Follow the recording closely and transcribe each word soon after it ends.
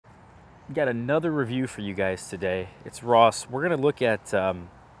Got another review for you guys today. It's Ross. We're going to look at a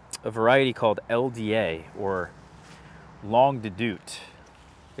variety called LDA, or Longue de Doute.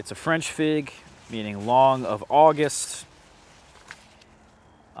 It's a French fig, meaning long of August.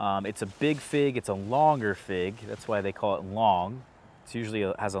 It's a big fig. It's a longer fig. That's why they call it long. It's usually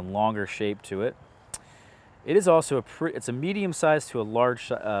has a longer shape to it. It is also it's a medium size to a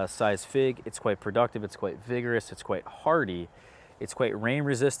large size fig. It's quite productive. It's quite vigorous. It's quite hardy. It's quite rain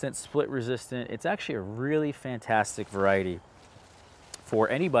resistant, split resistant. It's actually a really fantastic variety for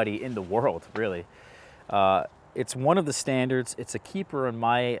anybody in the world, really. It's one of the standards. It's a keeper on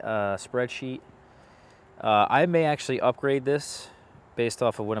my spreadsheet. I may actually upgrade this based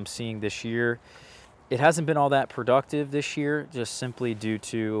off of what I'm seeing this year. It hasn't been all that productive this year, just simply due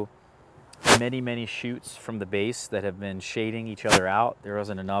to many shoots from the base that have been shading each other out. There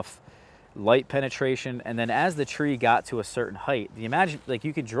wasn't enough light penetration, and then as the tree got to a certain height, like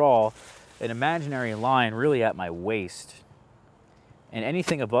you could draw an imaginary line really at my waist, and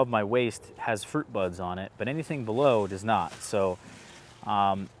anything above my waist has fruit buds on it, but anything below does not. So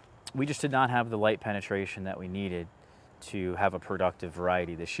we just did not have the light penetration that we needed to have a productive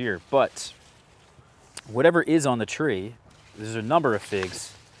variety this year. But whatever is on the tree, there's a number of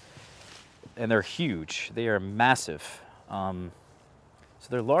figs, and they're huge. They are massive. So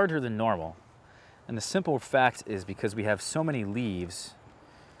they're larger than normal. And the simple fact is because we have so many leaves,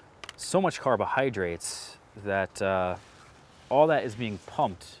 so much carbohydrates, that all that is being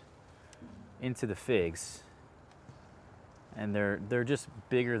pumped into the figs. And they're just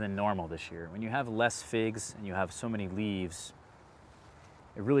bigger than normal this year. When you have less figs and you have so many leaves,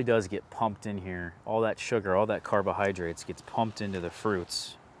 it really does get pumped in here. All that sugar, all that carbohydrates gets pumped into the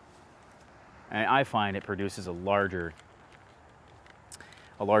fruits. And I find it produces a larger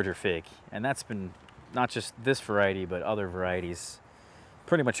fig. And that's been not just this variety, but other varieties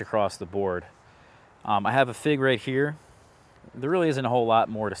pretty much across the board. I have a fig right here. There really isn't a whole lot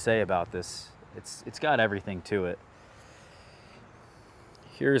more to say about this. It's got everything to it.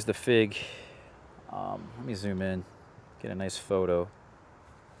 Here's the fig. Let me zoom in, get a nice photo.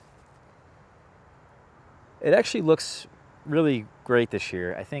 It actually looks really great this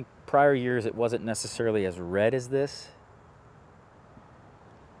year. I think prior years it wasn't necessarily as red as this.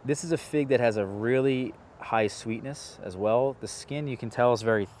 This is a fig that has a really high sweetness as well. The skin, you can tell, is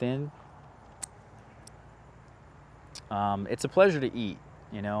very thin. It's a pleasure to eat,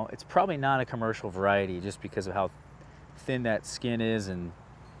 you know. It's probably not a commercial variety just because of how thin that skin is, and,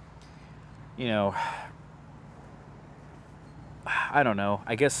 you know, I don't know.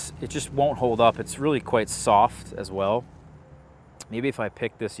 I guess it just won't hold up. It's really quite soft as well. Maybe if I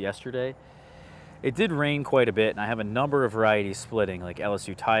picked this yesterday. It did rain quite a bit, and I have a number of varieties splitting, like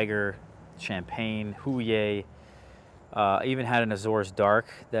LSU Tiger, Champagne, Huye. I even had an Azores Dark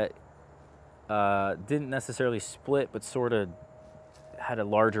that didn't necessarily split, but sort of had a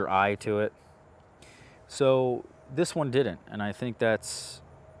larger eye to it. So this one didn't, and I think that's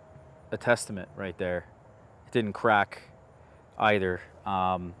a testament right there. It didn't crack either.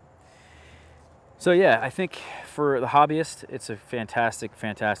 So yeah, I think for the hobbyist, it's a fantastic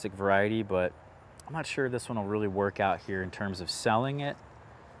variety, but I'm not sure this one will really work out here in terms of selling it.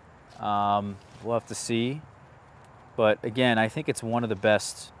 We'll have to see. But again, I think it's one of the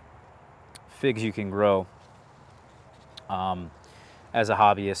best figs you can grow as a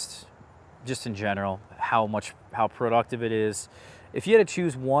hobbyist, just in general, how productive it is. If you had to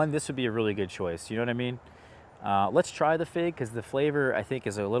choose one, this would be a really good choice. You know what I mean? Let's try the fig, because the flavor, I think,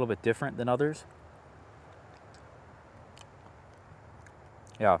 is a little bit different than others.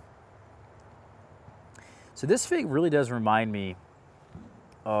 Yeah. So this fig really does remind me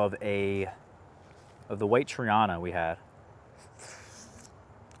of the white Triana we had.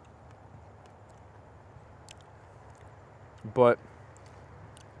 But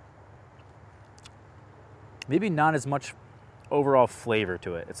maybe not as much overall flavor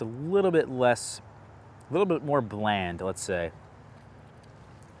to it. It's a little bit less, a little bit more bland, let's say.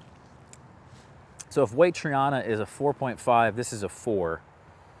 So if white Triana is a 4.5, this is a 4.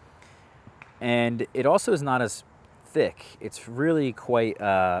 And it also is not as thick. It's really quite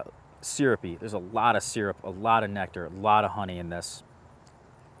syrupy. There's a lot of syrup, a lot of nectar, a lot of honey in this.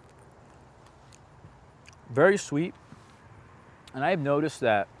 Very sweet. And I've noticed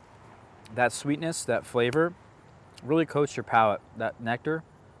that sweetness, that flavor, really coats your palate, that nectar.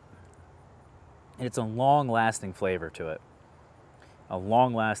 And it's a long-lasting flavor to it. A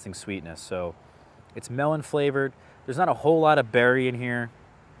long-lasting sweetness. So it's melon flavored. There's not a whole lot of berry in here.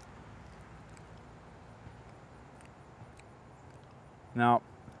 Now,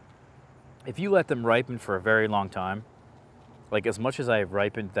 if you let them ripen for a very long time, Like, as much as I have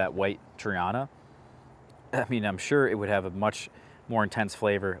ripened that white Triana, I mean, I'm sure it would have a much more intense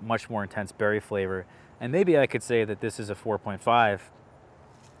flavor, much more intense berry flavor. And maybe I could say that this is a 4.5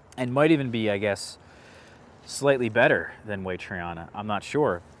 and might even be, I guess, slightly better than white Triana. I'm not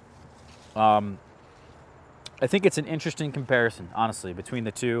sure. I think it's an interesting comparison, honestly, between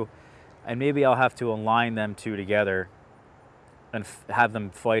the two. And maybe I'll have to align them two together and have them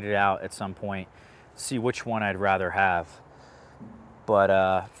fight it out at some point, see which one I'd rather have.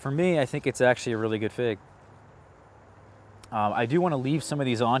 But for me, I think it's actually a really good fig. I do want to leave some of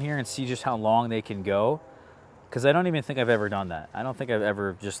these on here and see just how long they can go, because I don't even think I've ever done that. I don't think I've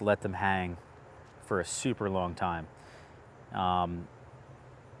ever just let them hang for a super long time.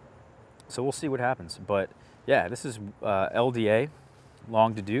 So we'll see what happens. But yeah, this is LDA,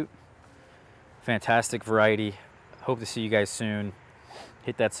 Longue. Fantastic variety. Hope to see you guys soon.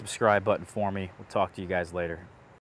 Hit that subscribe button for me. We'll talk to you guys later.